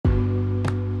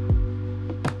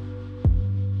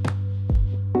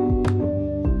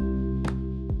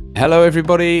Hello,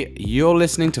 everybody. You're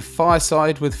listening to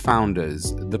Fireside with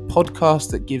Founders, the podcast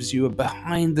that gives you a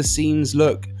behind-the-scenes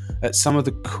look at some of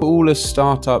the coolest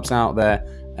startups out there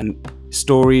and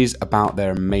stories about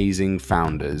their amazing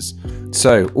founders.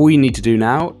 So all you need to do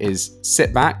now is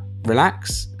sit back,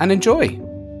 relax, and enjoy.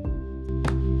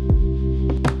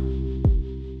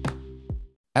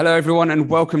 Hello, everyone, and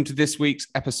welcome to this week's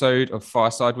episode of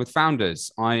Fireside with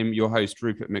Founders. I'm your host,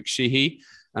 Rupert McSheehy,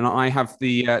 and I have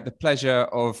the pleasure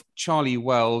of Charlie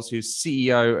Wells, who's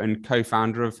CEO and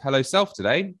co-founder of HelloSelf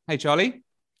today. Hey, Charlie.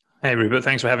 Hey, Rupert.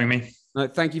 Thanks for having me. No,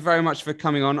 thank you very much for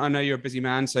coming on. I know you're a busy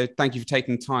man, so thank you for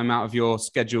taking time out of your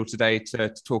schedule today to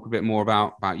talk a bit more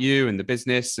about you and the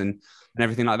business and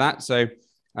everything like that. So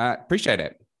appreciate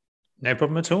it. No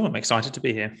problem at all. I'm excited to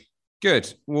be here.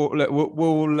 Good. Well, look,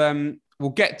 we'll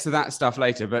get to that stuff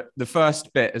later, but the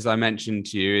first bit, as I mentioned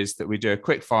to you, is that we do a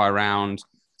quick fire round,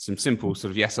 some simple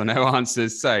sort of yes or no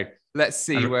answers. So let's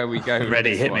see where we go.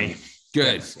 Ready, hit me.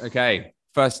 Good. Okay.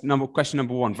 First question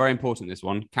number one, very important, this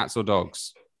one. Cats or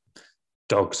dogs?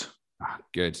 Dogs.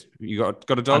 Good. You got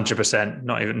a dog? 100%.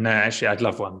 Not even, no, actually, I'd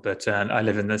love one, but I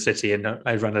live in the city and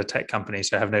I run a tech company,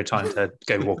 so I have no time to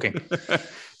go walking.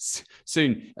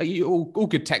 Soon. All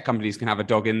good tech companies can have a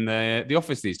dog in the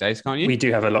office these days, can't you? We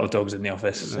do have a lot of dogs in the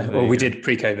office. Well, we did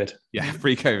pre-COVID. Yeah,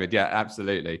 pre-COVID. Yeah,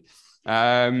 absolutely.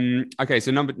 Okay, so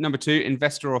number two,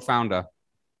 investor or founder?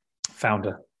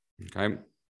 Founder. Okay.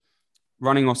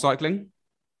 Running or cycling?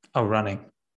 Oh, running.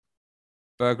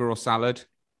 Burger or salad?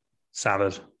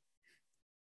 Salad.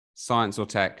 Science or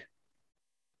tech?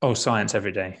 Oh, science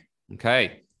every day.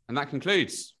 Okay, and that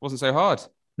concludes. Wasn't so hard.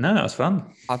 No, that was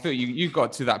fun. I thought you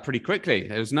got to that pretty quickly.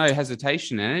 There was no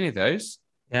hesitation in any of those.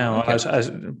 Yeah, well, okay. I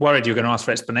was worried you were going to ask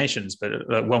for explanations,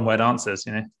 but one-word answers,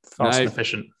 fast and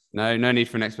efficient. No need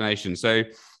for an explanation. So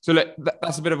look,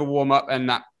 that's a bit of a warm-up, and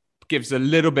that gives a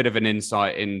little bit of an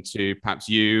insight into perhaps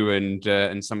you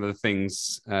and some of the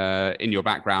things in your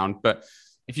background. But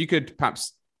if you could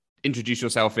perhaps introduce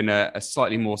yourself in a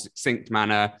slightly more succinct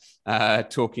manner,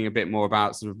 talking a bit more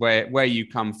about sort of where you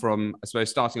come from, I suppose,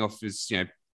 starting off as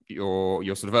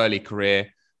your sort of early career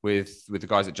with the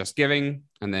guys at Just Giving,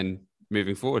 and then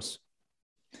moving forwards.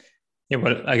 Yeah,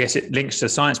 well, I guess it links to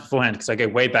science beforehand because I go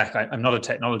way back. I'm not a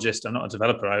technologist. I'm not a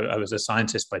developer. I was a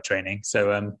scientist by training.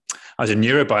 So I was a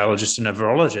neurobiologist and a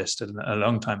virologist a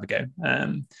long time ago.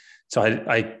 So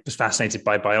I was fascinated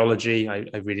by biology. I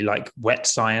really like wet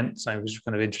science. I was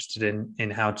kind of interested in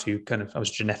how to I was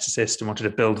a geneticist and wanted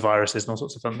to build viruses and all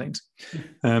sorts of fun things.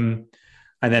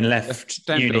 I then left.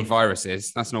 Don't build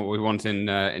viruses. That's not what we want in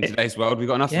today's world. We've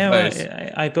got enough of those.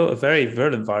 I built a very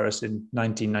virulent virus in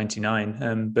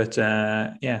 1999.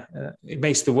 It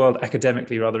makes the world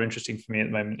academically rather interesting for me at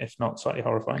the moment, if not slightly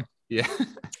horrifying. Yeah.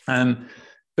 And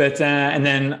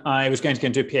then I was going to go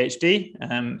and do a PhD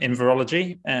in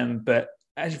virology.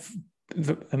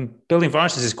 Building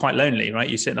viruses is quite lonely, right?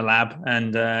 You sit in a lab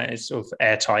and it's sort of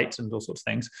airtight and all sorts of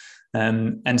things.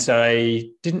 And so I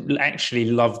didn't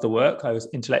actually love the work. I was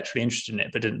intellectually interested in it,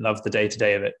 but didn't love the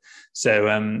day-to-day of it.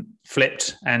 So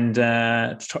flipped and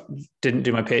didn't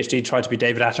do my PhD, tried to be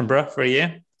David Attenborough for a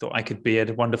year. Thought I could be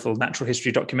a wonderful natural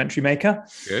history documentary maker.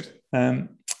 Good. And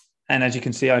as you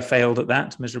can see, I failed at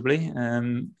that miserably.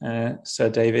 Sir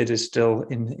David is still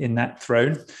in that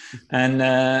throne.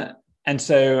 And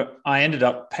so I ended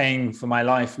up paying for my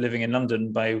life living in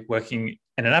London by working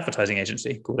in an advertising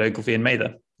agency called Ogilvy and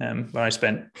Mather, where I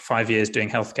spent 5 years doing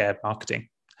healthcare marketing,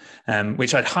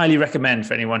 which I'd highly recommend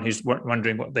for anyone who's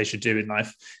wondering what they should do in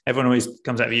life. Everyone always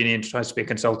comes out of uni and tries to be a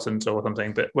consultant or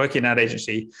something, but working in an ad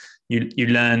agency, you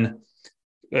learn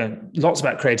lots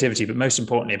about creativity, but most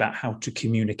importantly about how to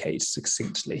communicate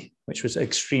succinctly, which was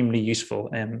extremely useful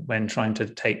when trying to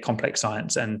take complex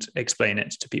science and explain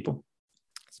it to people.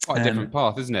 It's quite a different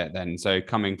path, isn't it, then? So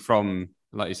coming from,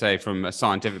 like you say, from a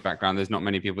scientific background, there's not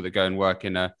many people that go and work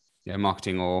in a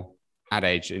marketing or ad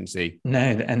agency. No,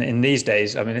 and in these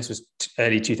days, I mean, this was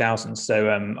early 2000s, so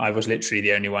I was literally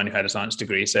the only one who had a science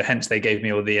degree. So hence they gave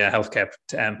me all the healthcare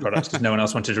products because no one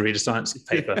else wanted to read a science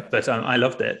paper, but I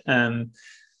loved it. And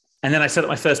then I set up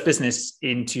my first business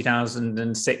in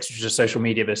 2006, which was a social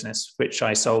media business, which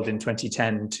I sold in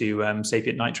 2010 to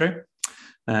Sapient Nitro.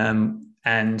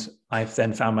 And I've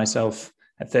then found myself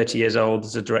at 30 years old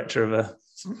as a director of a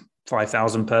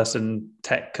 5,000 person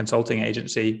tech consulting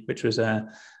agency, which was a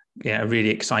really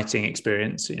exciting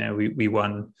experience. We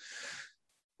won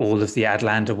all of the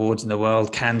Adland awards in the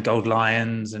world, Cannes Gold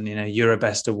Lions and,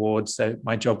 Eurobest awards. So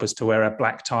my job was to wear a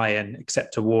black tie and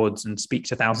accept awards and speak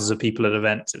to thousands of people at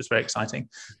events. It was very exciting.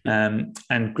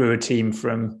 And grew a team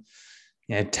from,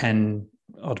 10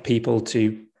 odd people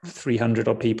to 300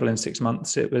 odd people in 6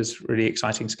 months. It was really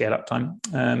exciting scale up time.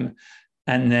 And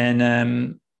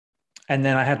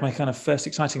then I had my kind of first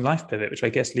exciting life pivot, which I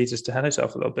guess leads us to Hello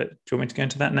Self a little bit. Do you want me to go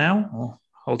into that now, or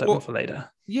hold that one for later?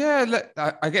 Yeah,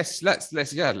 I guess let's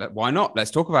why not?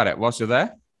 Let's talk about it whilst you're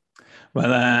there.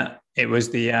 Well, it was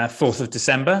the 4th of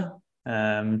December,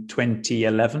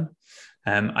 2011.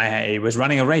 I was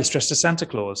running a race dressed as Santa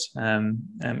Claus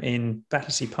in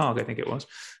Battersea Park, I think it was.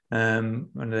 One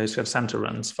of those sort of Santa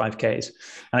runs, 5Ks.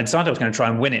 And I decided I was going to try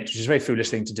and win it, which is a very foolish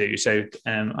thing to do. So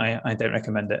I don't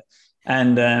recommend it.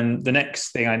 And the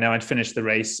next thing I know, I'd finished the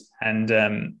race and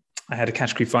I had a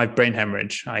category 5 brain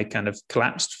hemorrhage. I kind of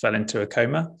collapsed, fell into a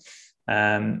coma.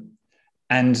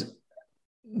 And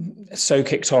so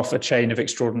kicked off a chain of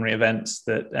extraordinary events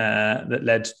that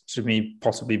led to me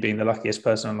possibly being the luckiest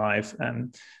person alive.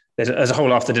 There's a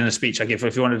whole after dinner speech I give.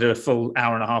 If you want to do a full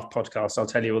hour and a half podcast, I'll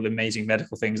tell you all the amazing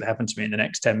medical things that happened to me in the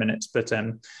next 10 minutes. But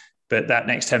that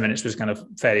next 10 minutes was kind of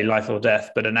fairly life or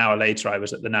death. But an hour later, I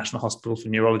was at the National Hospital for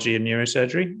Neurology and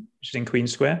Neurosurgery, which is in Queen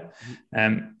Square,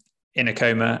 in a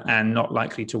coma and not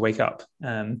likely to wake up.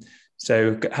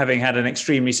 So having had an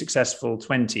extremely successful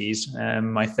 20s,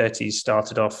 my 30s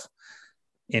started off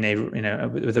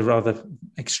with a rather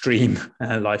extreme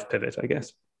life pivot, I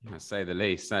guess. I say the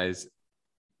least. That is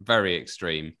very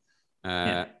extreme.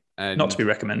 And not to be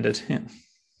recommended. Yeah.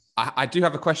 I do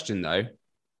have a question though.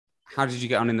 How did you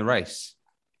get on in the race?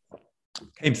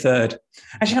 Came third.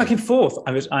 Actually, no, I came fourth.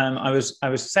 I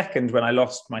was second when I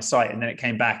lost my sight, and then it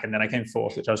came back, and then I came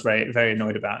fourth, which I was very, very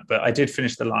annoyed about. But I did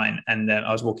finish the line, and then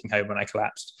I was walking home when I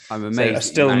collapsed. I'm amazed.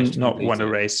 So I've still not won a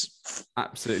race.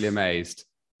 Absolutely amazed.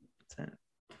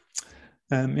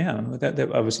 I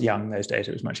was young those days.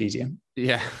 It was much easier.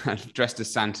 Yeah, dressed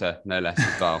as Santa, no less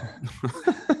as well.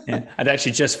 Yeah, I'd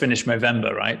actually just finished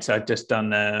Movember, right? So I'd just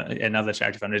done another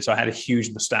charity fundraiser. So I had a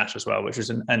huge moustache as well, which was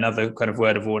another kind of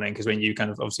word of warning, because when you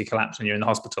kind of obviously collapse and you're in the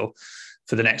hospital,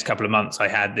 for the next couple of months, I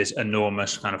had this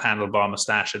enormous kind of handlebar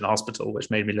moustache in the hospital, which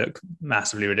made me look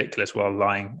massively ridiculous while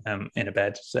lying in a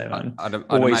bed. So I'd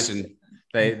imagine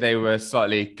they were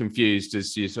slightly confused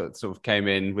as you sort of came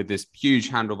in with this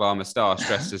huge handlebar moustache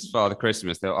dressed as Father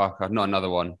Christmas. They were, oh God, not another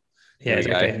one. Yeah,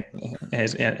 exactly.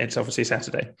 It's obviously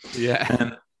Saturday.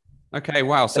 Yeah. Okay,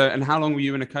 wow. So, and how long were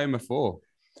you in a coma for?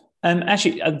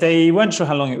 Actually, they weren't sure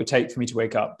how long it would take for me to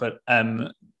wake up, but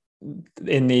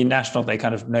in the National, they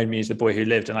kind of known me as the boy who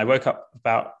lived, and I woke up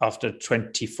about after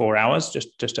 24 hours,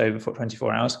 just over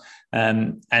 24 hours,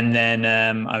 and then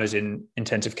I was in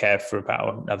intensive care for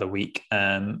about another week,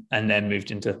 and then moved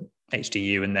into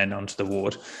HDU and then onto the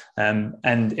ward.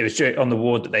 And it was on the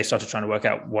ward that they started trying to work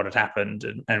out what had happened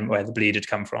and where the bleed had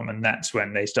come from. And that's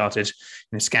when they started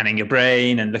scanning your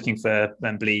brain and looking for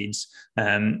bleeds.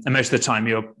 And most of the time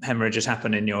your hemorrhages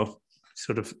happen in your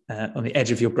sort of on the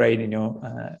edge of your brain in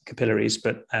your capillaries.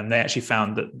 But they actually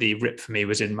found that the rip for me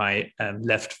was in my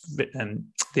left,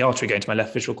 the artery going to my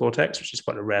left visual cortex, which is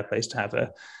quite a rare place to have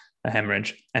a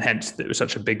hemorrhage, and hence it was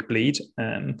such a big bleed.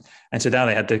 And so now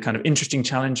they had the kind of interesting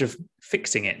challenge of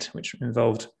fixing it, which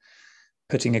involved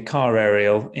putting a car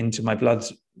aerial into my blood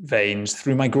veins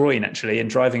through my groin, actually,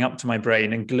 and driving up to my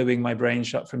brain and gluing my brain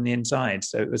shut from the inside.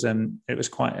 So it was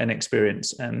quite an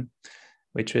experience,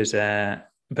 which was,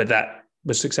 but that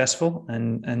was successful.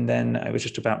 And then I was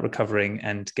just about recovering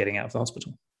and getting out of the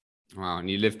hospital. Wow. And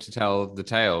you lived to tell the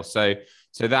tale. So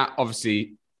that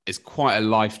obviously is quite a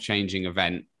life-changing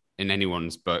event in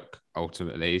anyone's book,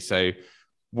 ultimately. So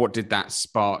what did that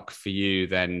spark for you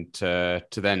then to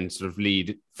then sort of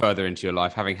lead further into your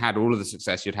life, having had all of the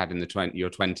success you'd had in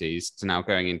your 20s to now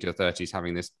going into your 30s,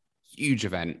 having this huge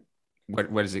event?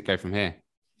 Where does it go from here?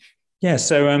 Yeah,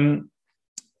 so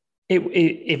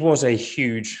it was a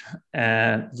huge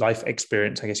life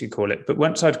experience, I guess you'd call it. But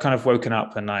once I'd kind of woken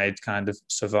up and I'd kind of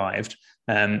survived,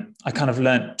 I kind of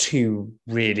learned two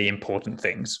really important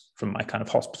things from my kind of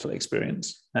hospital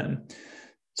experience.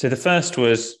 So the first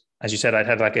was, as you said, I'd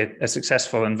had like a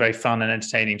successful and very fun and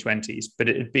entertaining 20s, but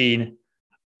it had been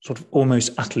sort of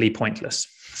almost utterly pointless.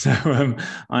 So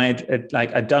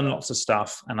I'd done lots of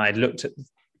stuff and I'd looked at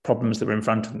problems that were in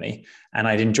front of me and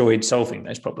I'd enjoyed solving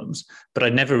those problems, but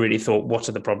I'd never really thought, what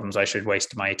are the problems I should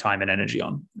waste my time and energy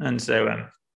on? And so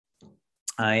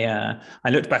I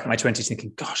looked back at my 20s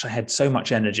thinking, gosh, I had so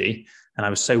much energy and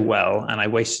I was so well, and I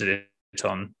wasted it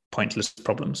on pointless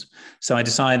problems. So I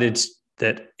decided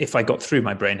that if I got through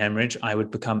my brain hemorrhage, I would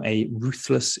become a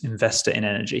ruthless investor in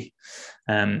energy.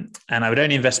 And I would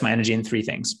only invest my energy in three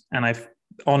things. And I've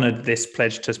honored this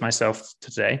pledge to myself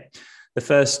today. The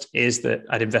first is that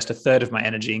I'd invest a third of my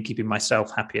energy in keeping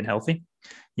myself happy and healthy.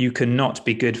 You cannot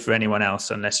be good for anyone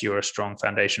else unless you're a strong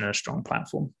foundation and a strong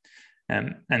platform.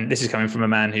 And this is coming from a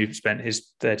man who spent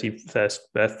his 31st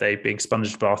birthday being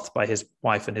sponged bathed by his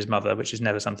wife and his mother, which is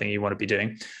never something you want to be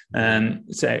doing.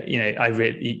 So,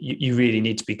 you really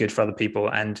need to be good for other people,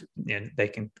 and they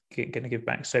can going to give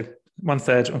back. So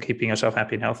 1/3 on keeping yourself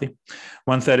happy and healthy,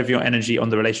 1/3 of your energy on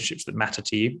the relationships that matter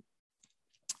to you.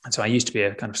 And so I used to be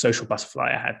a kind of social butterfly.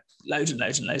 I had loads and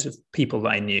loads and loads of people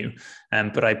that I knew,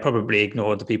 but I probably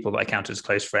ignored the people that I counted as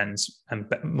close friends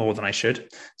more than I should.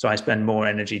 So I spend more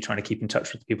energy trying to keep in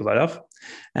touch with the people I love.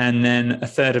 And then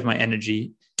 1/3 of my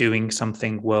energy doing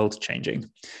something world changing.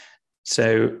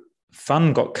 So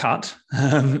fun got cut.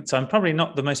 So I'm probably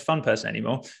not the most fun person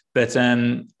anymore, but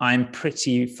I'm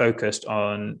pretty focused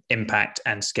on impact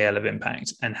and scale of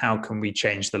impact, and how can we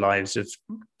change the lives of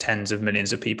tens of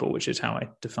millions of people, which is how I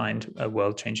defined a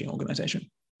world-changing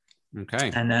organization. Okay.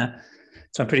 And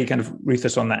so I'm pretty kind of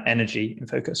ruthless on that energy and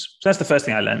focus. So that's the first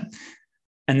thing I learned.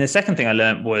 And the second thing I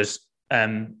learned was,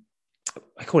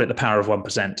 I call it the power of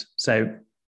 1%. So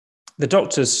the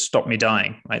doctors stopped me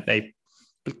dying, right? They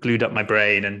glued up my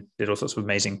brain and did all sorts of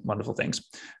amazing, wonderful things.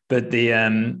 But they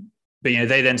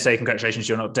then say, congratulations,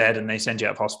 you're not dead. And they send you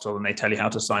out of hospital and they tell you how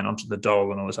to sign onto the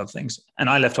dole and all those other things. And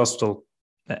I left hospital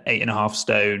at 8.5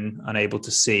 stone, unable to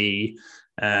see.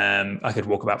 I could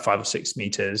walk about 5 or 6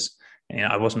 meters.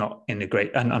 I was not in a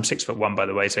great, and I'm 6'1", by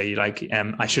the way. So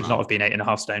I should not have been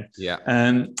 8.5 stone. Yeah.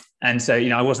 And so,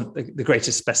 I wasn't the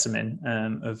greatest specimen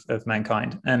of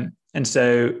mankind. And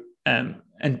so,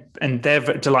 and they're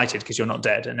delighted because you're not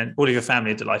dead, and then all of your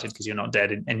family are delighted because you're not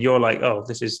dead, and you're like, oh,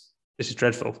 this is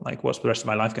dreadful. Like, what's the rest of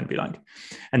my life going to be like?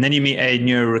 And then you meet a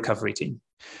neuro recovery team,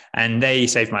 and they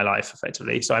saved my life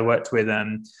effectively. So I worked with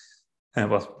them,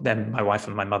 my wife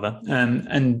and my mother,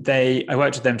 and I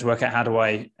worked with them to work out how do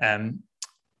I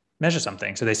measure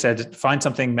something. So they said, find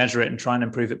something, measure it, and try and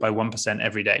improve it by 1%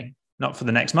 every day. Not for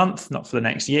the next month, not for the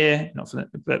next year,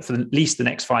 but for at least the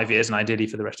next 5 years, and ideally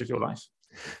for the rest of your life.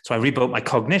 So I rebuilt my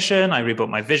cognition, I rebuilt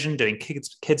my vision doing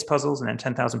kids puzzles and then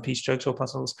 10,000 piece jigsaw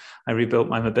puzzles. I rebuilt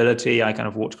my mobility. I kind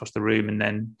of walked across the room and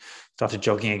then started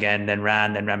jogging again, then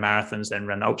ran marathons, then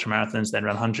ran ultra marathons, then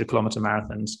ran 100-kilometer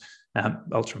marathons,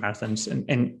 ultra marathons.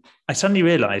 And I suddenly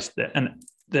realized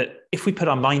that if we put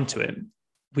our mind to it,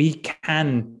 we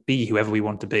can be whoever we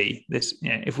want to be.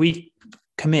 If we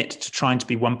commit to trying to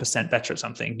be 1% better at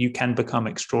something, you can become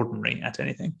extraordinary at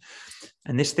anything.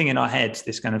 And this thing in our heads,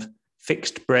 this kind of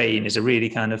fixed brain, is a really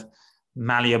kind of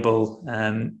malleable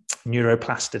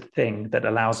neuroplastic thing that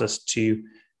allows us to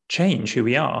change who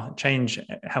we are, change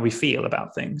how we feel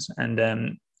about things.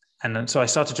 And so I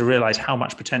started to realize how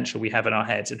much potential we have in our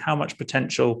heads and how much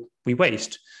potential we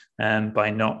waste by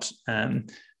not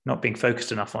being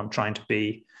focused enough on trying to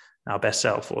be our best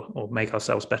self or make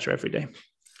ourselves better every day.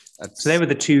 So they were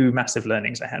the two massive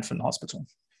learnings I had from the hospital.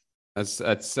 That's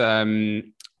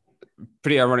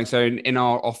pretty ironic. So in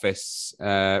our office,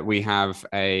 we have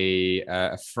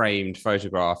a framed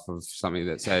photograph of something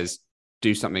that says,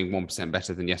 do something 1%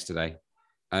 better than yesterday.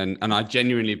 And I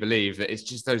genuinely believe that it's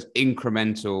just those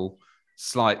incremental,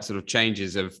 slight sort of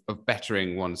changes of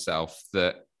bettering oneself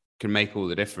that can make all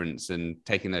the difference, and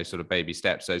taking those sort of baby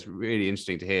steps. So it's really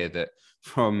interesting to hear that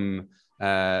from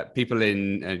people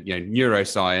in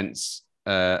neuroscience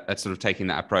are sort of taking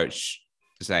that approach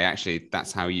to say, actually,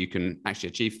 that's how you can actually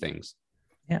achieve things.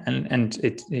 Yeah, and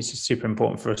it's just super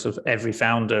important for sort of every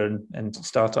founder and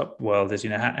startup world is,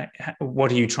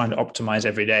 what are you trying to optimize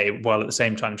every day while at the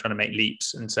same time trying to make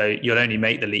leaps? And so you'll only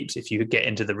make the leaps if you get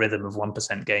into the rhythm of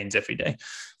 1% gains every day.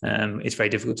 It's very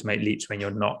difficult to make leaps when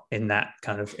you're not in that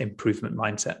kind of improvement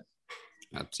mindset.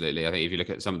 Absolutely. I think if you look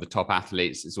at some of the top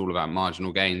athletes, it's all about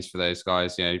marginal gains for those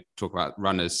guys. Talk about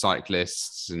runners,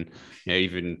 cyclists, and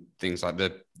even things like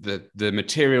the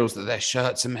materials that their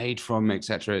shirts are made from,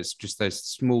 etc. It's just those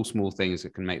small things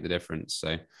that can make the difference.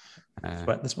 So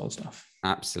the small stuff.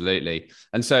 Absolutely.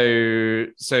 And so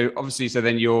obviously, so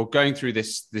then you're going through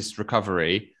this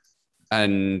recovery,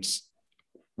 and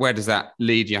where does that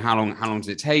lead you? How long does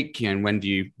it take? And when do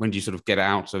you sort of get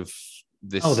out of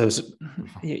this?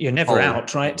 You're never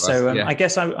out, right? So I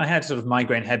guess I had sort of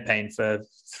migraine head pain for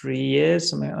 3 years,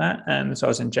 something like that. So I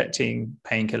was injecting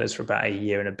painkillers for about a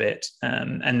year and a bit.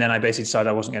 And then I basically decided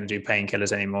I wasn't going to do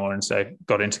painkillers anymore. And so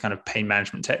got into kind of pain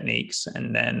management techniques.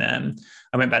 And then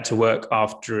I went back to work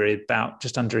after about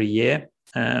just under a year.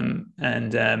 And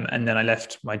then I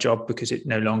left my job because it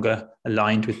no longer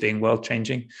aligned with being world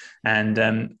changing. And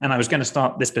I was going to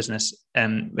start this business.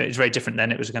 But it's very different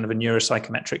then. It was kind of a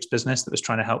neuropsychometrics business that was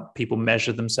trying to help people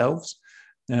measure themselves.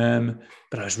 But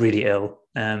I was really ill.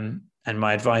 And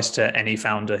my advice to any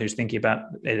founder who's thinking about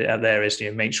it out there is,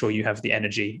 make sure you have the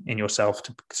energy in yourself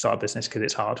to start a business, because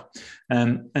it's hard.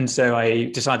 And so I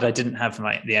decided I didn't have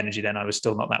the energy then. I was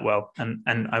still not that well.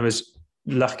 And I was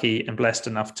lucky and blessed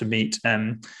enough to meet,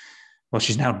 well,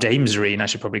 she's now Dame Zareen, I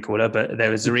should probably call her, but there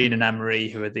was Zareen and Anne-Marie,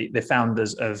 who are the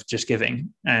founders of Just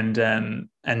Giving. And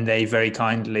they very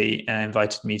kindly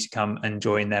invited me to come and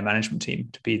join their management team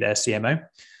to be their CMO,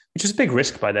 which was a big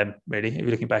risk by them, really. If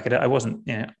you're looking back at it, I wasn't,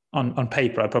 on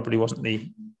paper, I probably wasn't the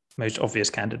most obvious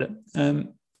candidate.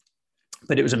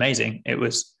 But it was amazing. It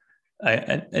was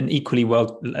an equally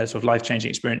sort of life-changing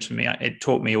experience for me. It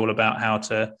taught me all about how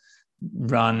to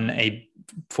run a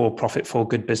for-profit,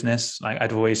 for-good business. Like,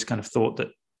 I'd always kind of thought that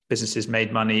businesses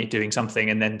made money doing something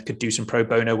and then could do some pro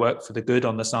bono work for the good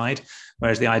on the side.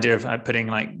 Whereas the idea of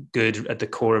putting good at the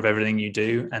core of everything you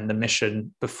do and the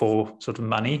mission before sort of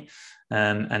money,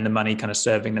 and the money kind of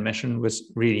serving the mission,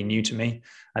 was really new to me.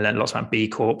 I learned lots about B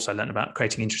Corps. I learned about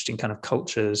creating interesting kind of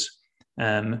cultures.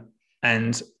 And,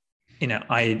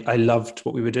 I loved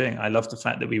what we were doing. I loved the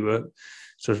fact that we were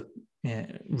sort of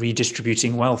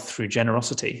redistributing wealth through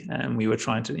generosity. And we were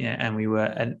trying to, and we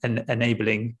were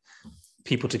enabling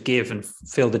people to give and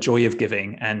feel the joy of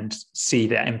giving and see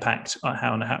the impact on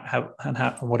how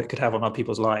what it could have on other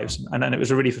people's lives. And then it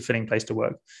was a really fulfilling place to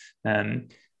work.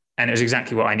 And it was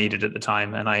exactly what I needed at the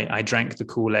time. And I drank the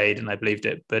Kool-Aid and I believed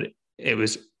it, but it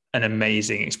was an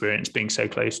amazing experience being so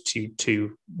close to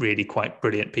two really quite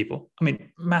brilliant people. I mean,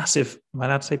 massive, am I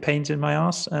allowed to say pains in my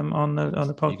ass on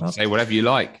the podcast? You can say whatever you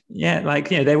like. Yeah.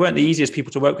 They weren't the easiest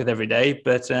people to work with every day,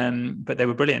 but they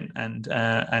were brilliant. And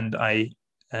I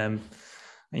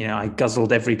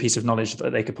guzzled every piece of knowledge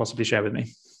that they could possibly share with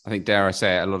me. I think, dare I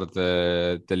say it, a lot of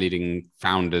the leading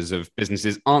founders of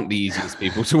businesses aren't the easiest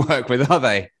people to work with, are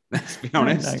they? Let's be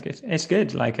honest. It's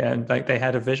good. They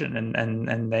had a vision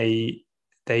and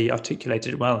they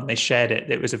articulated it well and they shared it.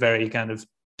 It was a very kind of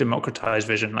democratized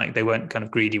vision. Like, they weren't kind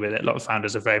of greedy with it. A lot of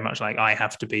founders are very much like, I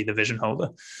have to be the vision holder,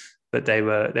 but they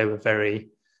were very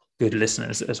good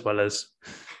listeners as well as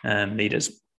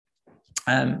leaders.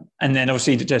 And then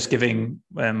obviously Just Giving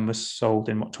was sold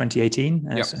in 2018.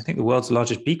 Yep. I think the world's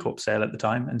largest B Corp sale at the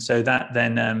time. And so that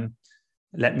then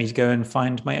let me go and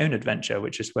find my own adventure,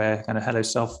 which is where kind of Hello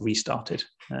Self restarted,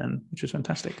 which was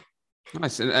fantastic.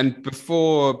 Nice. And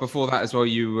before that as well,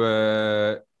 you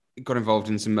got involved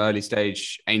in some early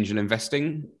stage angel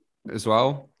investing as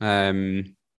well.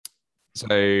 So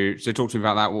talk to me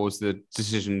about that. What was the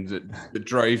decision that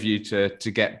drove you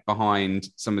to get behind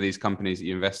some of these companies that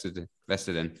you invested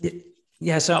in?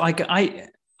 Yeah. So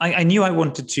I knew I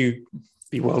wanted to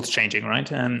be world changing, right?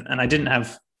 And I didn't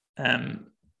have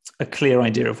a clear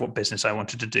idea of what business I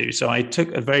wanted to do. So I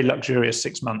took a very luxurious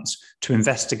 6 months to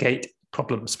investigate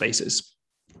problem spaces.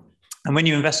 And when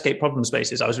you investigate problem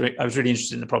spaces, I was really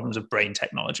interested in the problems of brain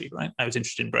technology, right? I was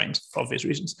interested in brains for obvious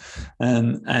reasons.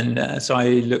 So I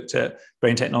looked at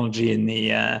brain technology in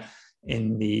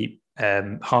the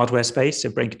hardware space,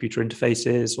 so brain-computer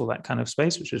interfaces, all that kind of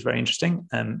space, which was very interesting.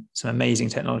 Some amazing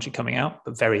technology coming out,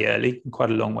 but very early and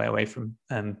quite a long way away from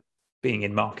being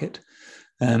in market.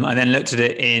 I then looked at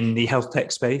it in the health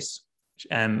tech space,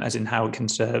 as in how it can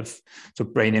serve sort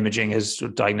of brain imaging as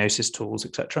sort of diagnosis tools,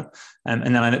 etc. And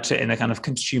then I looked at it in the kind of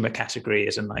consumer category,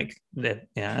 as in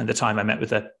at the time I met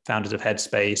with the founders of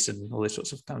Headspace and all these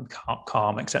sorts of kind of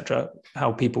Calm, etc.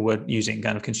 How people were using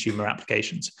kind of consumer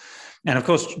applications. And of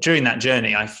course, during that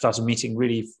journey, I started meeting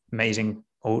really amazing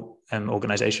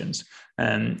organizations.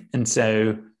 And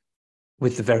so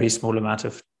with the very small amount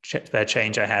of spare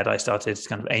change I had, I started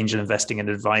kind of angel investing and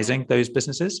advising those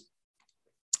businesses,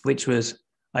 which was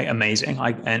like amazing.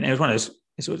 And it was one of those,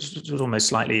 it was almost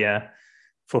slightly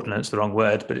fraudulent, it's the wrong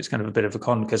word, but it's kind of a bit of a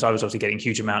con, because I was obviously getting a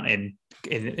huge amount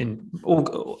in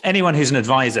all, anyone who's an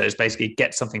advisor is basically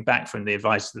get something back from the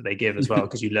advice that they give as well,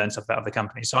 because you learn stuff about other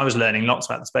companies. So I was learning lots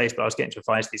about the space, but I was getting to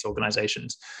advise these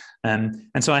organizations. And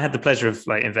so I had the pleasure of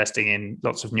investing in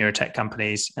lots of neurotech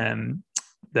companies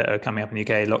that are coming up in the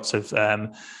UK, lots of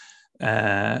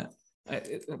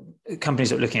companies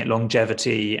that are looking at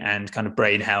longevity and kind of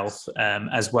brain health,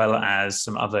 as well as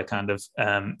some other kind of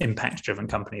impact-driven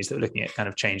companies that are looking at kind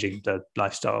of changing the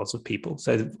lifestyles of people.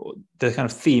 So the kind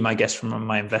of theme, I guess, from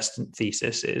my investment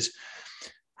thesis is,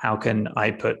 how can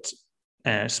I put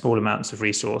small amounts of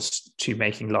resource to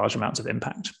making large amounts of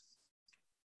impact?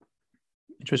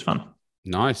 Which was fun.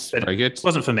 Nice. Very good. It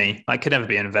wasn't for me. I could never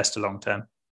be an investor long-term.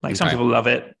 Some people love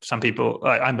it. Some people,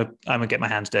 I'm a get my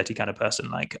hands dirty kind of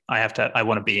person. I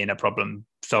want to be in a problem,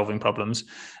 solving problems.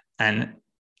 And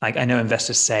I know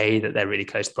investors say that they're really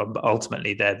close to the problem, but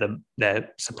ultimately they're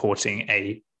supporting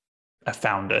a a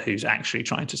founder who's actually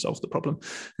trying to solve the problem.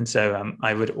 And so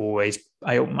I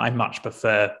much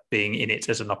prefer being in it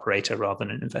as an operator rather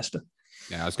than an investor.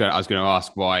 Yeah, I was going to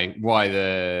ask why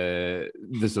the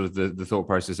sort of the thought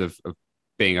process of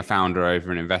being a founder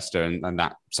over an investor, and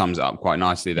that sums it up quite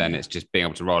nicely. Then it's just being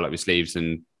able to roll up your sleeves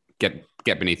and get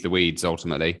beneath the weeds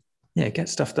ultimately. Yeah, get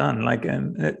stuff done. Like,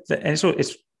 and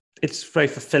it's very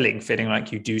fulfilling feeling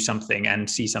like you do something and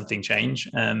see something change.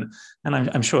 And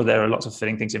I'm sure there are lots of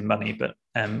fulfilling things in money, but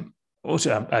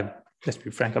also let's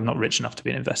be frank, I'm not rich enough to be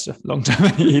an investor long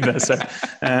term either. So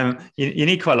you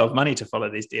need quite a lot of money to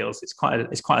follow these deals. It's quite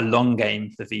a long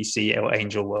game, the VC or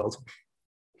angel world.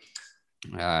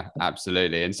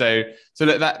 Absolutely. And so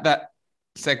look, that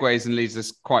segues and leads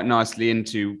us quite nicely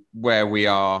into where we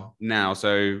are now.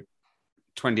 So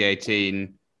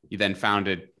 2018, you then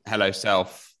founded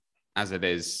HelloSelf as it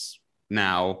is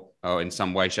now, or in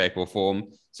some way, shape, or form.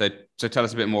 So tell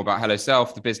us a bit more about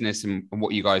HelloSelf, the business, and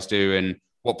what you guys do, and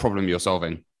what problem you're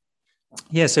solving.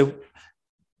 Yeah, so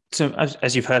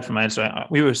as you've heard from my answer,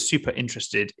 we were super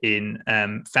interested in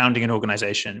founding an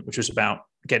organization which was about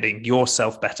getting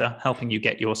yourself better, helping you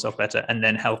get yourself better, and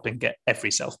then helping get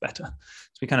every self better.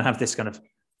 So we kind of have this kind of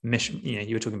mission.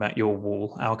 You were talking about your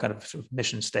wall. Our kind of sort of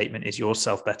mission statement is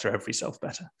yourself better, every self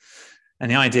better. And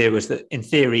the idea was that in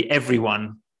theory,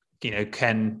 everyone,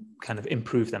 can kind of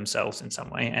improve themselves in some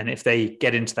way. And if they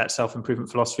get into that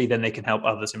self-improvement philosophy, then they can help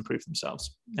others improve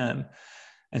themselves. And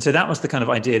so that was the kind of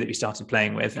idea that we started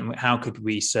playing with, and how could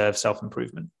we serve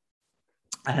self-improvement?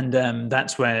 And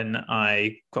that's when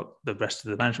I got the rest of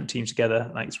the management team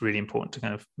together. Like, it's really important to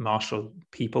kind of marshal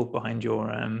people behind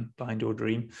your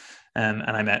dream. And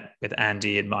I met with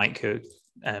Andy and Mike, who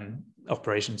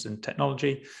operations and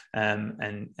technology,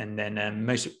 and then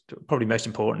most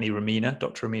importantly,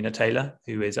 Dr. Romina Taylor,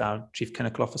 who is our chief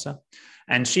clinical officer,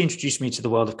 and she introduced me to the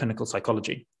world of clinical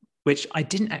psychology, which I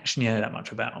didn't actually know that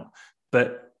much about.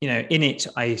 But in it,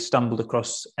 I stumbled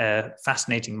across a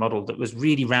fascinating model that was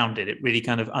really rounded. It really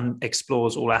kind of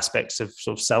explores all aspects of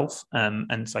sort of self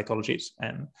and psychology,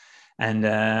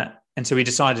 and so we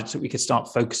decided that we could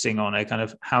start focusing on a kind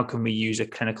of how can we use a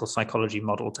clinical psychology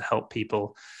model to help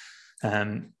people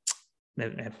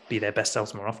be their best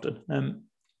selves more often.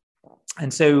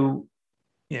 And so,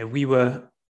 we were,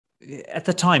 at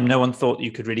the time, no one thought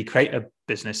you could really create a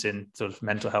business in sort of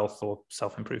mental health or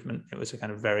self-improvement. It was a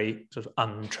kind of very sort of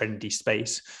untrendy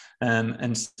space.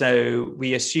 And so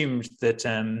we assumed that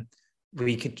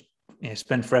we could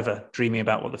spend forever dreaming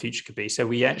about what the future could be. So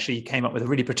we actually came up with a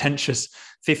really pretentious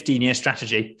 15-year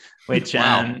strategy, which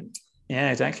wow. Yeah,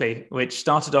 exactly. Which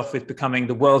started off with becoming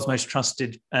the world's most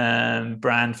trusted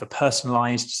brand for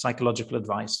personalized psychological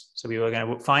advice. So we were going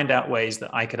to find out ways that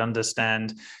I could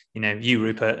understand, you,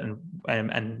 Rupert,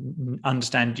 and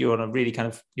understand you on a really kind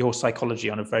of your psychology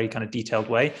on a very kind of detailed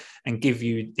way, and give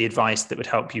you the advice that would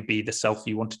help you be the self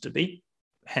you wanted to be,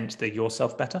 hence the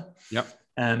yourself better. Yep.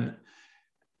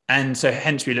 And so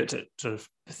hence we looked at sort of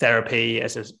therapy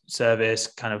as a service,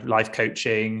 kind of life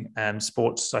coaching,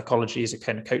 sports psychology as a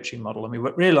kind of coaching model. And we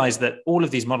realized that all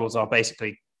of these models are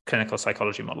basically clinical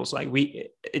psychology models. Like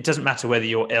it doesn't matter whether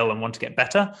you're ill and want to get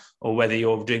better, or whether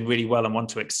you're doing really well and want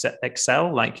to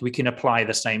excel. Like, we can apply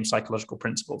the same psychological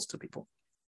principles to people.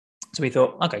 So we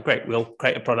thought, okay, great. We'll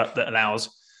create a product that allows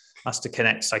us to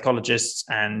connect psychologists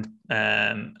and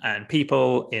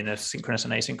people in a synchronous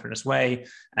and asynchronous way,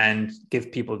 and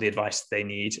give people the advice they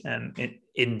need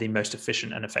in the most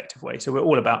efficient and effective way. So we're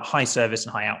all about high service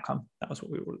and high outcome. That was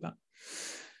what we were all about.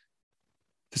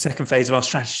 The second phase of our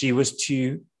strategy was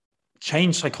to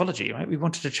change psychology, right? We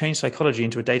wanted to change psychology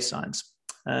into a data science.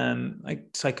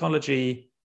 Psychology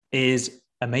is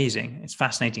amazing. It's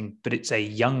fascinating, but it's a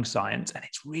young science and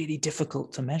it's really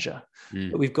difficult to measure.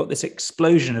 But we've got this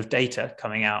explosion of data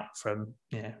coming out from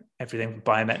everything from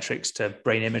biometrics to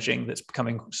brain imaging that's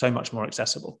becoming so much more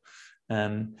accessible.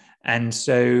 And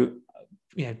so,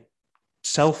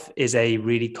 self is a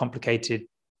really complicated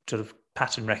sort of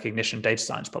pattern recognition data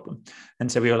science problem.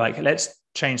 And so we were like, let's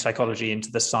change psychology into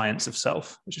the science of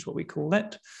self, which is what we call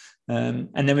it. And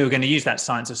then we were going to use that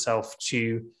science of self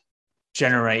to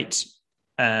generate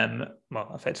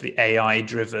effectively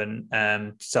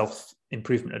AI-driven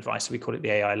self-improvement advice. So we call it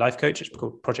the AI Life Coach. It's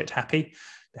called Project Happy,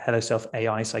 the HelloSelf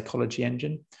AI psychology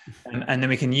engine. And then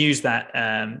we can use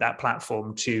that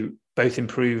platform to both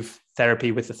improve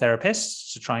therapy with the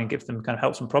therapists, to try and give them kind of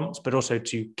helps and prompts, but also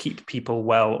to keep people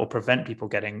well or prevent people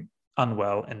getting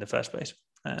unwell in the first place.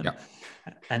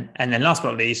 And then last but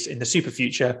not least, in the super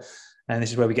future, and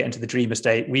this is where we get into the dreamer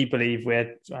state, we believe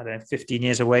we're 15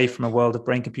 years away from a world of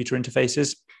brain-computer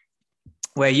interfaces,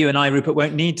 where you and I, Rupert,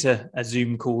 won't need a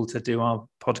Zoom call to do our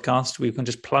podcast. We can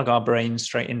just plug our brains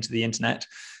straight into the internet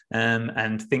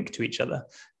and think to each other.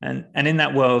 And in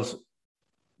that world,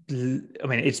 I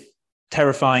mean, it's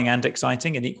terrifying and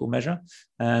exciting in equal measure.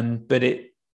 But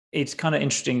it's kind of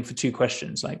interesting for two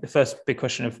questions. Like the first big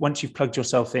question of once you've plugged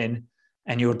yourself in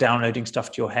and you're downloading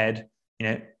stuff to your head,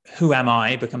 who am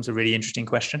I becomes a really interesting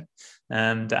question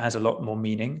that has a lot more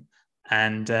meaning.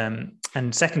 And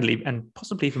secondly, and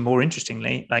possibly even more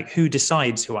interestingly, like who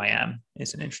decides who I am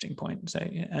is an interesting point. So,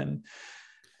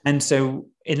 and so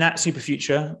in that super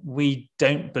future, we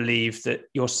don't believe that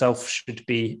yourself should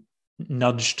be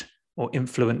nudged or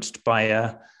influenced by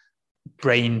a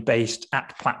brain-based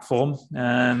app platform,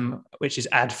 which is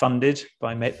ad funded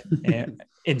by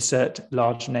insert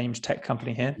large names tech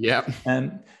company here. Yeah.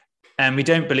 And we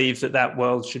don't believe that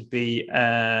world should be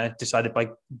decided by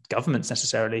governments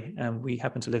necessarily. We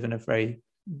happen to live in a very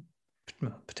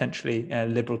potentially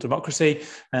liberal democracy.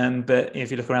 But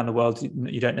if you look around the world,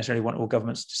 you don't necessarily want all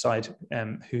governments to decide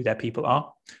who their people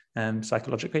are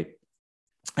psychologically.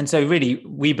 And so really,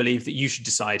 we believe that you should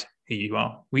decide who you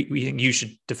are. We think you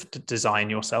should design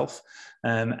yourself.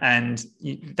 And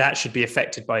that should be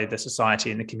affected by the society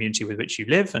and the community with which you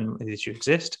live and with which you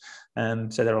exist.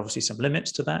 So there are obviously some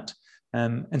limits to that.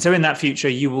 And so in that future,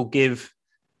 you will give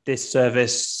this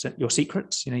service your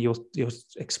secrets. You'll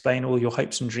explain all your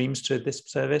hopes and dreams to this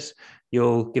service.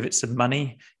 You'll give it some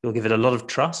money. You'll give it a lot of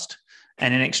trust.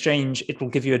 And in exchange, it will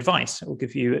give you advice. It will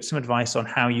give you some advice on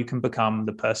how you can become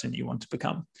the person you want to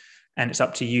become. And it's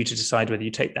up to you to decide whether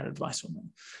you take that advice or not.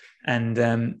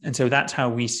 And so that's how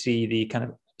we see the kind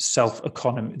of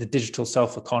self-economy, the digital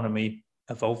self-economy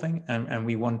evolving. And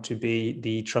we want to be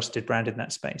the trusted brand in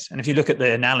that space. And if you look at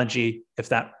the analogy of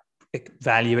that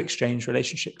value exchange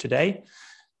relationship today,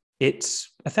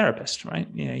 it's a therapist, right?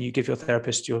 You give your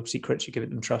therapist your secrets, you give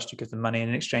them trust, you give them money, and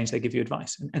in exchange, they give you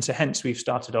advice. And so hence we've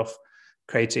started off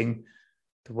creating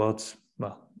the world's,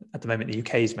 well, at the moment, the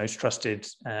UK's most trusted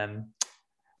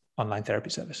online therapy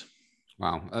service.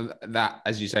 Wow. That,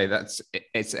 as you say,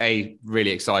 it's really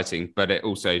exciting, but it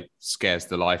also scares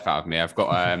the life out of me. I've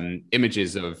got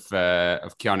images of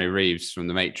Keanu Reeves from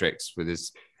The Matrix with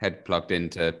his head plugged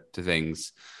into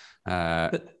things.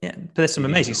 But there's some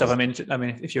amazing stuff. I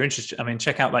mean, if you're interested,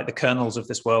 check out like the Kernels of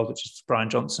this world, which is Brian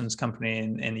Johnson's company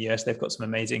in the US. They've got some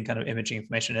amazing kind of imaging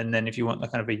information. And then if you want a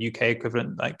kind of a UK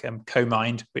equivalent, like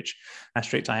CoMind, which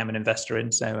asterisk I am an investor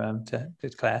in, so to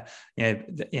declare,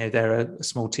 they're a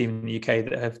small team in the UK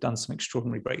that have done some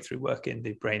extraordinary breakthrough work in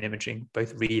the brain imaging,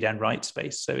 both read and write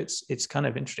space. So it's kind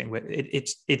of interesting.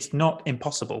 It's not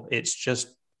impossible. It's just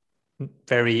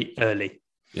very early.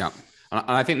 Yeah. And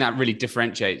I think that really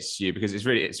differentiates you, because it's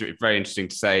very interesting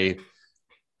to say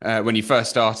when you first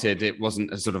started, it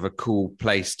wasn't a sort of a cool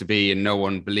place to be, and no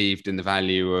one believed in the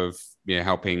value of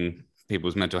helping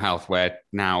people's mental health. Where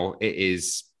now it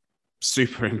is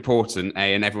super important,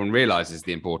 and everyone realizes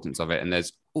the importance of it. And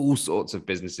there's all sorts of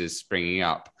businesses springing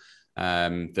up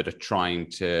that are trying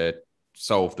to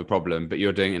solve the problem, but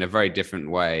you're doing it in a very different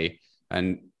way.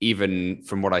 And even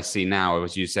from what I see now,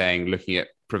 as you saying, looking at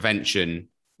prevention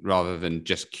rather than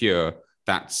just cure,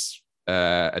 that's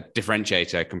a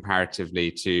differentiator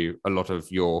comparatively to a lot of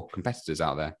your competitors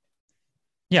out there.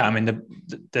 Yeah,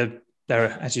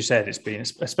 there, as you said, it's been,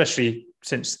 especially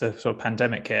since the sort of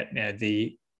pandemic hit,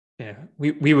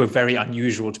 we were very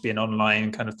unusual to be an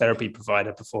online kind of therapy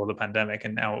provider before the pandemic,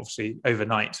 and now obviously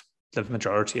overnight the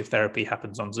majority of therapy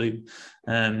happens on Zoom,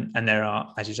 and there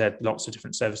are, as you said, lots of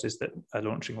different services that are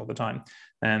launching all the time,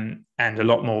 and a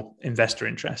lot more investor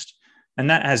interest. And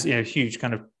that has huge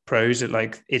kind of pros.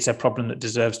 It's a problem that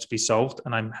deserves to be solved,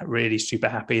 and I'm really super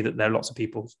happy that there are lots of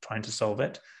people trying to solve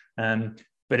it.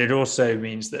 But it also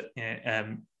means that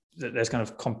that there's kind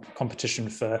of competition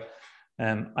for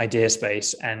idea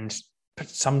space, and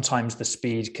sometimes the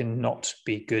speed cannot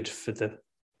be good for the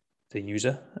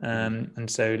user. And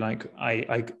so,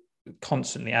 I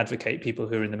constantly advocate people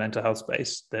who are in the mental health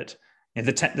space that.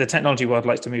 The technology world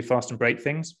likes to move fast and break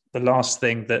things. The last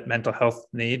thing that mental health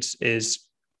needs is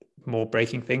more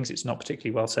breaking things. It's not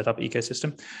particularly well set up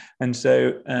ecosystem. And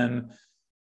so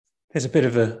there's a bit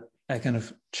of a kind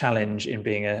of challenge in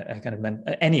being a kind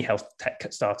of any health tech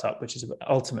startup, which is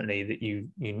ultimately that you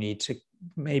need to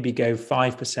maybe go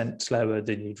 5% slower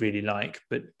than you'd really like,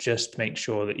 but just make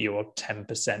sure that you're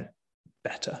 10%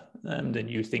 better than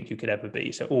you think you could ever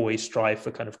be. So always strive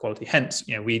for kind of quality. Hence,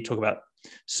 we talk about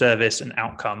service and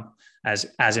outcome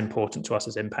as important to us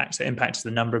as impact. So impact is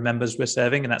the number of members we're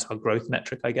serving, and that's our growth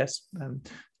metric, I guess.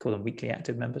 Call them weekly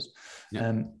active members.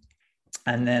 Yeah.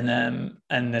 And then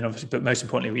obviously, but most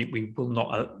importantly, we will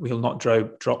not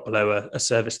drop below a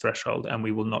service threshold, and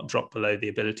we will not drop below the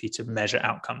ability to measure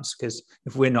outcomes. Because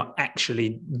if we're not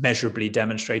actually measurably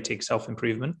demonstrating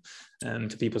self-improvement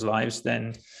to people's lives,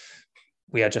 then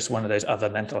we are just one of those other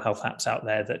mental health apps out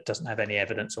there that doesn't have any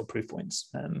evidence or proof points,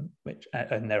 and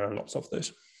there are lots of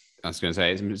those. I was going to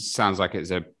say, it sounds like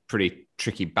it's a pretty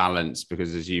tricky balance,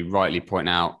 because as you rightly point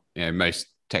out, most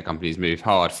tech companies move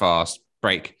hard, fast,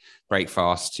 break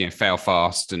fast, fail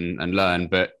fast and learn,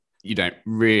 but you don't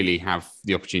really have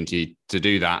the opportunity to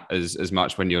do that as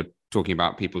much when you're talking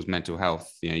about people's mental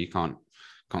health. You can't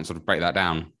sort of break that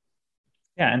down.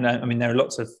 Yeah, and I mean, there are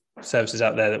lots of services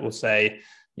out there that will say,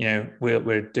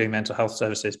 we're doing mental health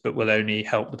services, but we'll only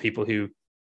help the people who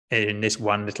are in this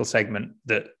one little segment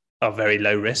that are very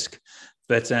low risk.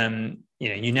 But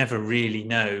you never really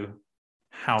know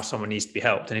how someone needs to be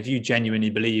helped. And if you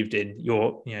genuinely believed in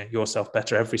yourself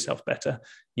better, every self better,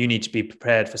 you need to be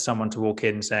prepared for someone to walk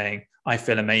in saying, I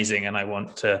feel amazing and I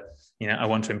want to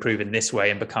improve in this way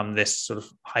and become this sort of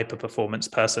hyper performance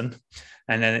person.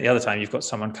 And then at the other time, you've got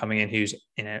someone coming in who's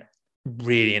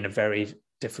really in a very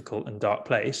difficult and dark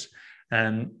place.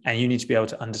 And you need to be able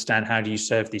to understand, how do you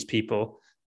serve these people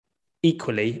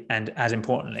equally and as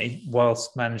importantly,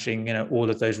 whilst managing all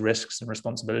of those risks and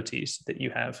responsibilities that you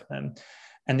have.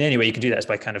 And the only way you can do that is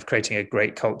by kind of creating a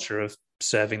great culture of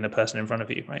serving the person in front of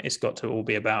you, right? It's got to all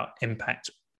be about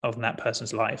impact of that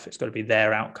person's life. It's got to be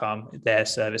their outcome, their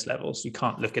service levels. You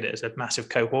can't look at it as a massive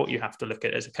cohort. You have to look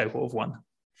at it as a cohort of one.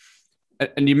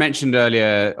 And you mentioned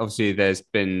earlier, obviously, there's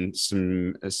been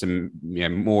some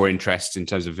more interest in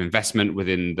terms of investment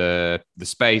within the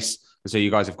space. And so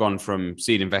you guys have gone from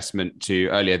seed investment to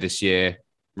earlier this year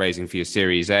raising for your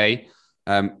Series A.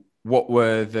 What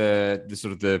were the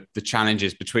sort of the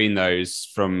challenges between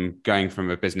those, from going from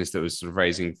a business that was sort of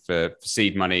raising for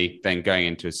seed money, then going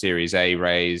into a Series A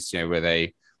raise? Were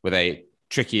they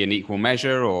tricky in equal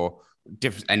measure, or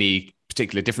any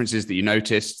particular differences that you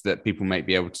noticed that people might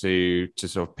be able to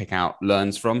sort of pick out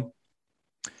learns from?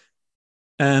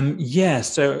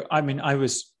 So I mean,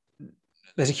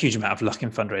 there's a huge amount of luck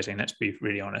in fundraising. Let's be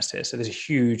really honest here. So there's a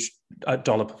huge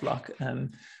dollop of luck,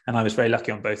 and I was very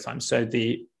lucky on both times. So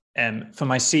for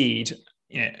my seed,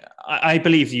 I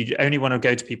believe you only want to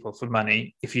go to people for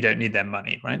money if you don't need their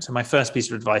money, right? So my first piece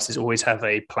of advice is always have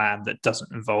a plan that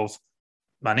doesn't involve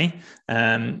money,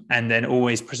 and then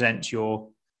always present your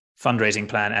fundraising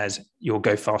plan as your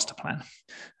go faster plan,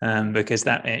 because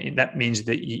that means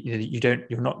that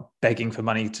you're not begging for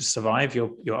money to survive.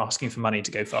 You're asking for money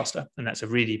to go faster, and that's a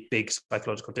really big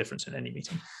psychological difference in any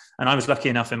meeting. And I was lucky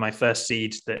enough in my first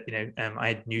seed that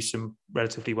I knew some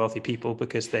relatively wealthy people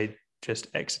because they just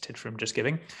exited from Just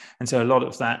Giving, and so a lot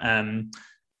of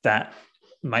that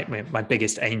my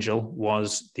biggest angel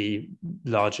was the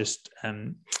largest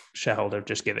shareholder of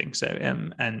Just Giving. So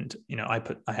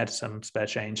I had some spare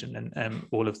change, and then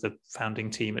all of the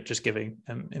founding team at Just Giving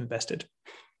invested.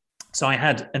 So I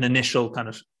had an initial kind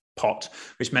of pot,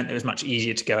 which meant it was much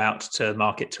easier to go out to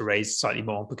market to raise slightly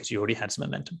more because you already had some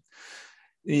momentum.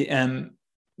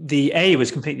 The A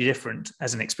was completely different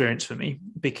as an experience for me,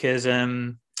 because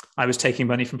I was taking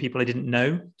money from people I didn't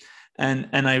know. And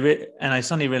I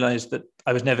suddenly realized that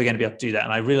I was never going to be able to do that.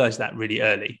 And I realized that really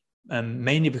early,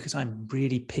 mainly because I'm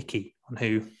really picky on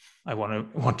who I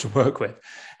want to work with.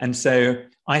 And so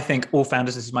I think all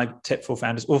founders, this is my tip for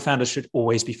founders, all founders should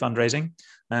always be fundraising.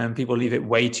 People leave it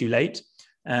way too late.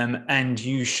 And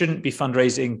you shouldn't be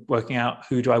fundraising, working out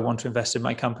who do I want to invest in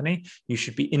my company. You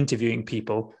should be interviewing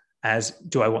people as,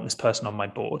 do I want this person on my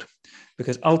board?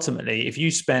 Because ultimately, if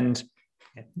you spend,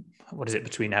 what is it,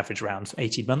 between average rounds,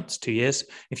 18 months, 2 years,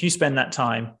 if you spend that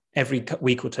time every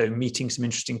week or two meeting some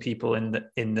interesting people in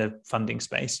the funding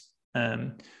space,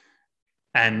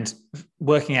 and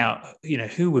working out,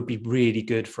 who would be really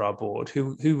good for our board,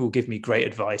 who will give me great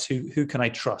advice, who can I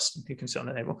trust, who can sit on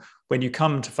the table. When you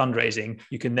come to fundraising,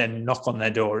 you can then knock on their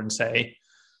door and say,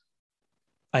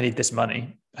 I need this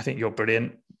money. I think you're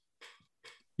brilliant.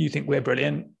 You think we're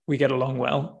brilliant. We get along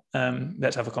well.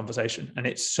 Let's have a conversation. And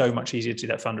it's so much easier to do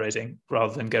that fundraising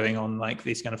rather than going on like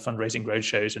these kind of fundraising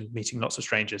roadshows and meeting lots of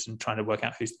strangers and trying to work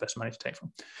out who's the best money to take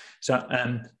from. So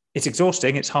it's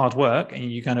exhausting. It's hard work.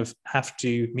 And you kind of have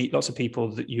to meet lots of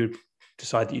people that you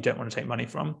decide that you don't want to take money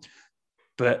from.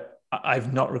 But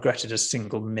I've not regretted a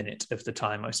single minute of the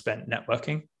time I've spent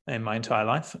networking in my entire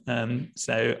life.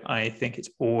 So I think it's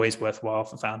always worthwhile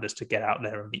for founders to get out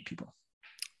there and meet people.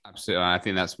 Absolutely. I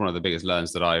think that's one of the biggest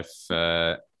learns that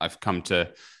I've come to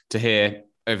hear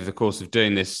over the course of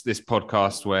doing this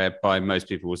podcast, whereby most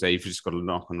people will say you've just got to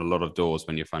knock on a lot of doors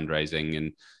when you're fundraising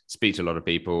and speak to a lot of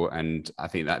people. And I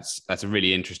think that's a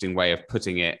really interesting way of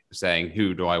putting it, saying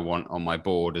who do I want on my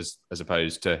board as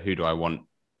opposed to who do I want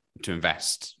to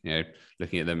invest,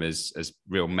 looking at them as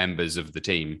real members of the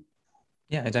team.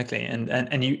 Yeah, exactly.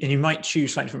 And you might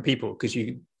choose slightly different people because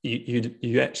you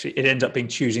actually, it ends up being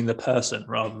choosing the person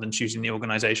rather than choosing the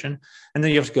organization. And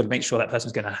then you have got to make sure that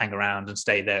person's going to hang around and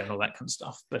stay there and all that kind of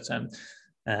stuff. But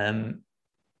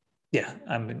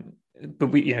but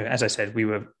we, as I said, we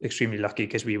were extremely lucky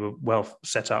because we were well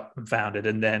set up and founded.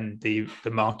 And then the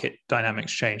market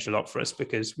dynamics changed a lot for us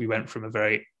because we went from a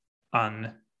very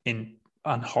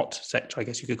unhot sector, I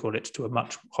guess you could call it, to a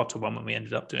much hotter one when we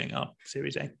ended up doing our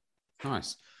Series A.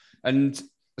 Nice. And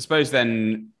I suppose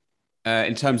then,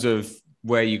 in terms of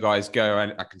where you guys go,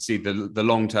 I can see the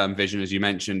long-term vision, as you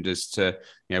mentioned, as to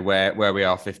where we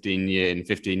are 15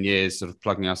 years, sort of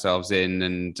plugging ourselves in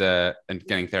and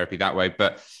getting therapy that way.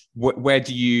 But where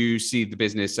do you see the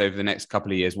business over the next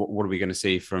couple of years? What are we going to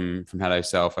see from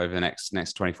HelloSelf over the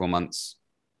next 24 months?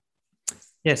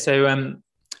 Yeah, so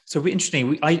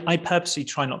interesting. I purposely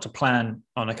try not to plan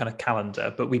on a kind of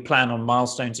calendar, but we plan on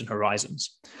milestones and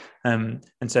horizons. And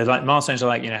so like milestones are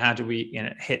like, how do we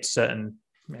hit certain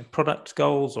product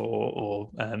goals or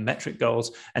metric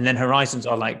goals? And then horizons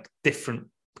are like different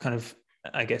kind of,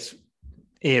 I guess,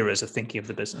 eras of thinking of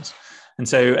the business. And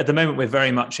so at the moment, we're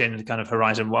very much in kind of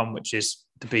horizon one, which is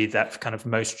to be that kind of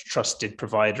most trusted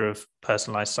provider of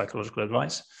personalized psychological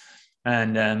advice.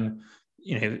 And,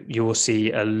 you will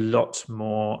see a lot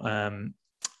more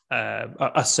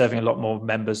us serving a lot more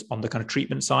members on the kind of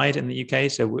treatment side in the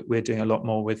UK. So we're doing a lot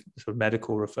more with sort of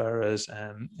medical referrers,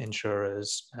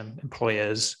 insurers,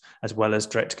 employers, as well as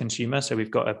direct to consumer. So we've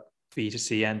got a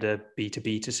B2C and a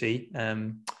B2B2C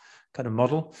kind of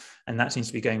model, and that seems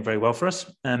to be going very well for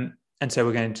us. And so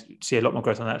we're going to see a lot more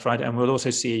growth on that front, and we'll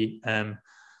also see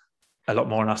a lot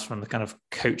more on us from the kind of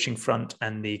coaching front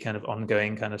and the kind of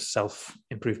ongoing kind of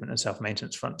self-improvement and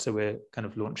self-maintenance front. So we're kind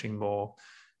of launching more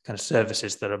kind of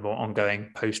services that are more ongoing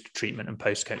post-treatment and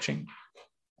post-coaching.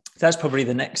 That's probably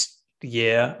the next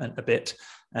year and a bit.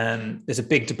 There's a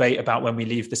big debate about when we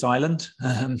leave this island.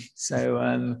 In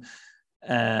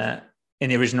the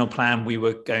original plan, we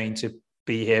were going to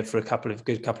be here for a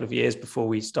good couple of years before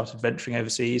we started venturing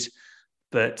overseas.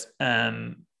 But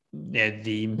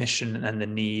the mission and the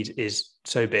need is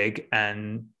so big,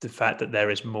 and the fact that there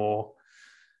is more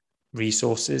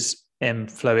resources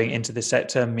flowing into the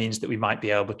sector means that we might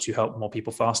be able to help more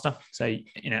people faster. So,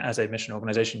 as a mission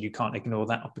organization, you can't ignore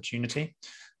that opportunity.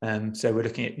 So we're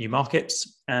looking at new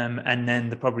markets. And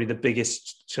then probably the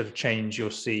biggest sort of change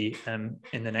you'll see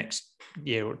in the next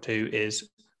year or two is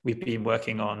we've been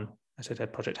working on, as I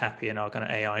said, Project Happy and our kind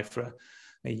of AI for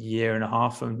a year and a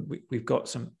half. And we've got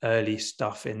some early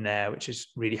stuff in there, which is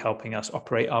really helping us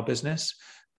operate our business.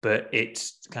 But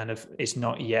it's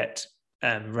not yet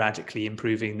radically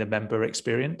improving the member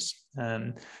experience.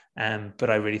 But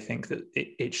I really think that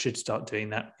it should start doing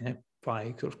that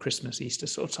by sort of Christmas, Easter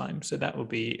sort of time. So that will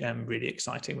be really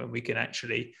exciting when we can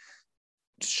actually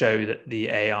show that the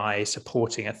AI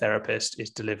supporting a therapist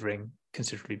is delivering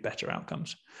considerably better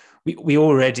outcomes. We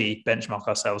already benchmark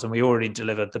ourselves and we already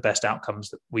deliver the best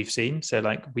outcomes that we've seen. So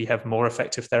like we have more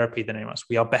effective therapy than anyone else.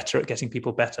 We are better at getting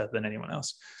people better than anyone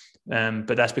else.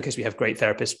 But that's because we have great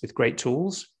therapists with great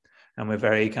tools. And we're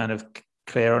very kind of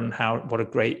clear on what a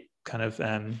great kind of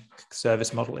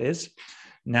service model is.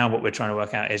 Now, what we're trying to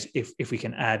work out is if we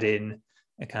can add in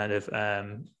a kind of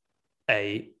an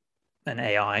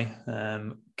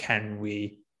AI, can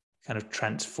we kind of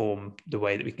transform the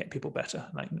way that we can get people better?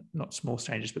 Like not small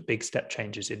changes, but big step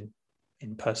changes in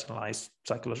personalized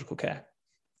psychological care.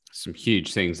 Some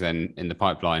huge things then in the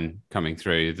pipeline coming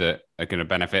through that are going to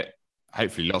benefit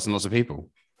hopefully lots and lots of people.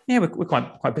 Yeah, we're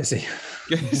quite busy.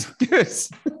 Good.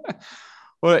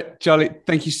 Well, Charlie,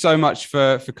 thank you so much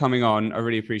for coming on. I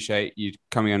really appreciate you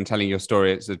coming on and telling your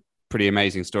story. It's a pretty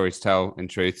amazing story to tell, in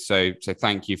truth. So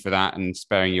thank you for that and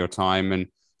sparing your time, and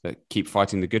keep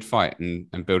fighting the good fight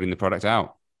and building the product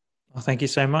out. Well, thank you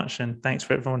so much. And thanks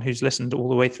for everyone who's listened all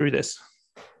the way through this.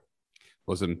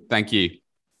 Awesome. Thank you.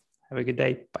 Have a good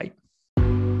day. Bye.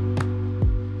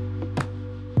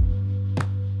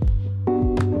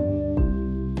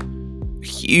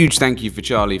 huge thank you for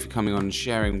Charlie for coming on and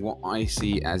sharing what I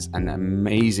see as an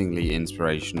amazingly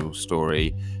inspirational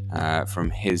story from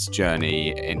his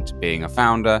journey into being a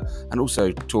founder, and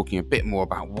also talking a bit more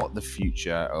about what the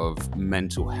future of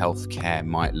mental health care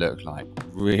might look like.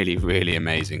 Really, really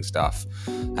amazing stuff.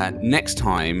 Next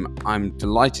time, I'm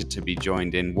delighted to be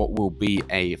joined in what will be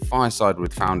a fireside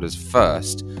with founders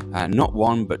first, not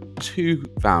one, but two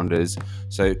founders.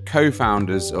 So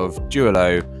co-founders of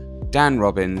Duolo, Dan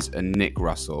Robbins and Nick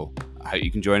Russell. I hope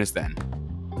you can join us then.